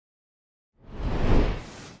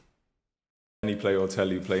Any player will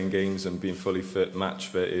tell you playing games and being fully fit, match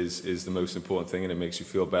fit is the most important thing, and it makes you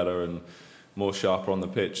feel better and more sharper on the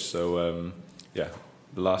pitch. So yeah,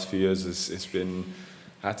 the last few years it's been,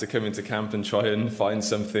 I had to come into camp and try and find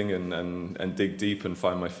something and dig deep and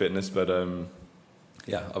find my fitness. But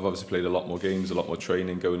yeah, I've obviously played a lot more games, a lot more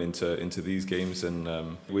training going into these games,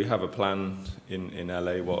 and we have a plan in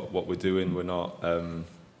LA what we're doing. We're not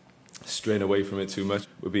straying away from it too much.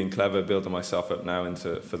 We're being clever, building myself up now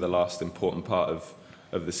for the last important part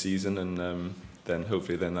of the season, and then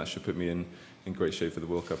hopefully that should put me in great shape for the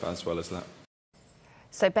World Cup as well as that.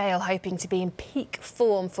 So Bale hoping to be in peak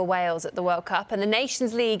form for Wales at the World Cup. And the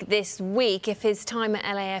Nations League this week, if his time at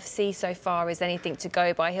LAFC so far is anything to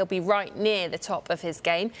go by, he'll be right near the top of his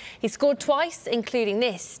game. He scored twice, including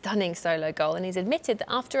this stunning solo goal, and he's admitted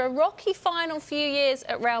that after a rocky final few years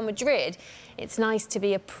at Real Madrid, it's nice to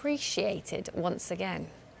be appreciated once again.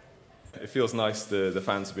 It feels nice. The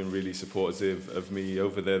fans have been really supportive of me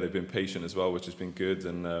over there. They've been patient as well, which has been good.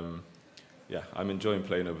 And yeah, I'm enjoying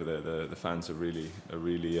playing over there. The fans are really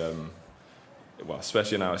well,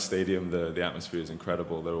 especially in our stadium, the atmosphere is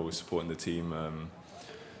incredible. They're always supporting the team.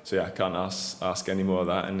 So yeah, I can't ask any more of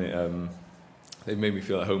that, and they made me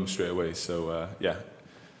feel at home straight away. So yeah,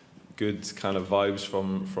 good kind of vibes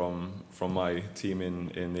from my team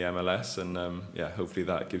in the MLS, and yeah, hopefully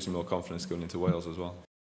that gives me more confidence going into Wales as well.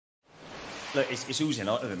 Look, it's oozing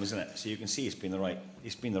out of him, isn't it? So you can see it's been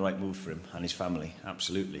the right move for him and his family,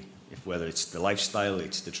 absolutely. Whether it's the lifestyle,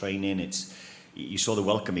 it's the training, you saw the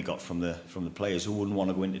welcome he got from the players who wouldn't want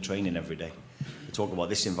to go into training every day. We talk about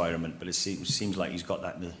this environment, but it seems like he's got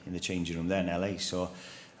that in the changing room there in LA. So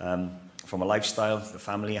from a lifestyle, the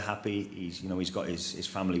family are happy. He's got his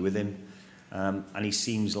family with him, and he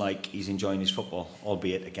seems like he's enjoying his football.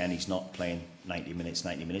 Albeit again, he's not playing 90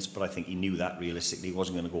 minutes, but I think he knew that realistically. He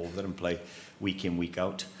wasn't going to go over there and play week in, week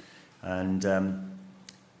out. And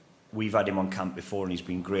we've had him on camp before, and he's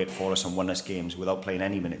been great for us and won us games without playing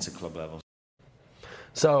any minutes at club level.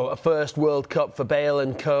 So a first World Cup for Bale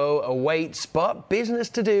and co awaits, but business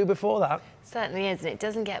to do before that. Certainly is, and it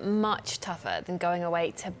doesn't get much tougher than going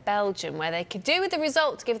away to Belgium, where they could do with the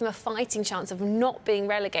result to give them a fighting chance of not being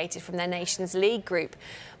relegated from their Nations League group.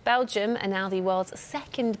 Belgium are now the world's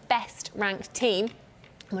second best ranked team,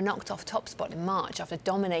 and were knocked off top spot in March after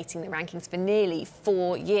dominating the rankings for nearly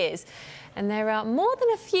 4 years. And there are more than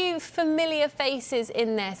a few familiar faces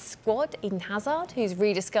in their squad. Eden Hazard, who's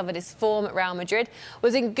rediscovered his form at Real Madrid,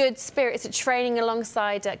 was in good spirits at training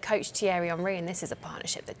alongside coach Thierry Henry, and this is a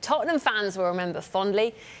partnership that Tottenham fans will remember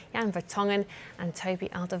fondly. Jan Vertonghen and Toby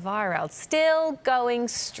Alderweireld still going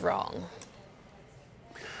strong.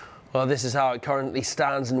 Well, this is how it currently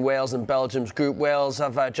stands in Wales and Belgium's group. Wales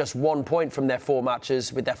have just 1 point from their 4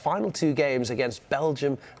 matches, with their final 2 games against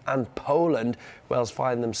Belgium and Poland. Wales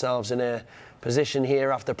find themselves in a position here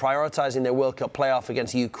after prioritising their World Cup playoff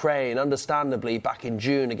against Ukraine, understandably, back in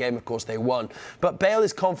June, a game, of course, they won. But Bale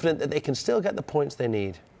is confident that they can still get the points they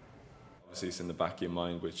need. Obviously, it's in the back of your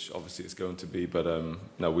mind, which obviously it's going to be. But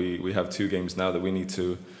no, we have 2 games now that we need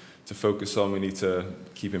to focus on. We need to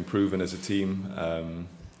keep improving as a team.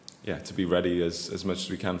 Yeah, to be ready as much as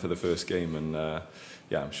we can for the first game, and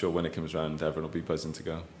yeah, I'm sure when it comes around, everyone will be buzzing to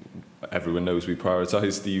go. Everyone knows we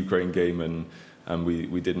prioritised the Ukraine game, and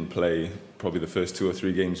we didn't play probably the first 2 or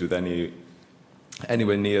 3 games with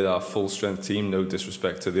anywhere near our full strength team. No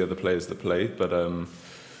disrespect to the other players that played, but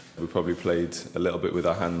we probably played a little bit with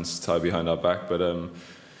our hands tied behind our back. But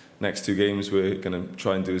next 2 games, we're going to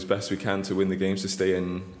try and do as best we can to win the games to stay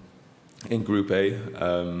in Group A,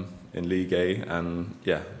 in League A, and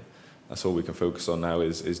yeah. That's all we can focus on now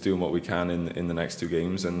is doing what we can in the next 2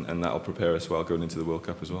 games, and that'll prepare us well going into the World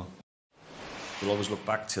Cup as well. We'll always look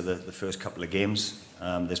back to the first couple of games.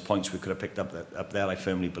 There's points we could have picked up there, I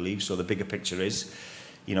firmly believe. So the bigger picture is,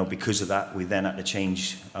 because of that, we then had to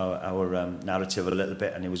change our narrative a little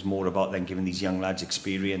bit, and it was more about then giving these young lads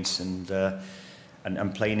experience and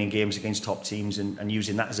playing in games against top teams and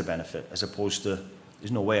using that as a benefit, as opposed to,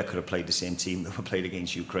 there's no way I could have played the same team that we played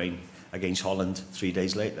against Ukraine, against Holland 3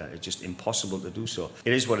 days later. It's just impossible to do so.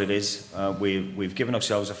 It is what it is. We've given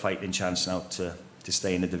ourselves a fighting chance now to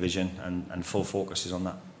stay in the division, and full focus is on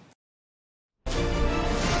that.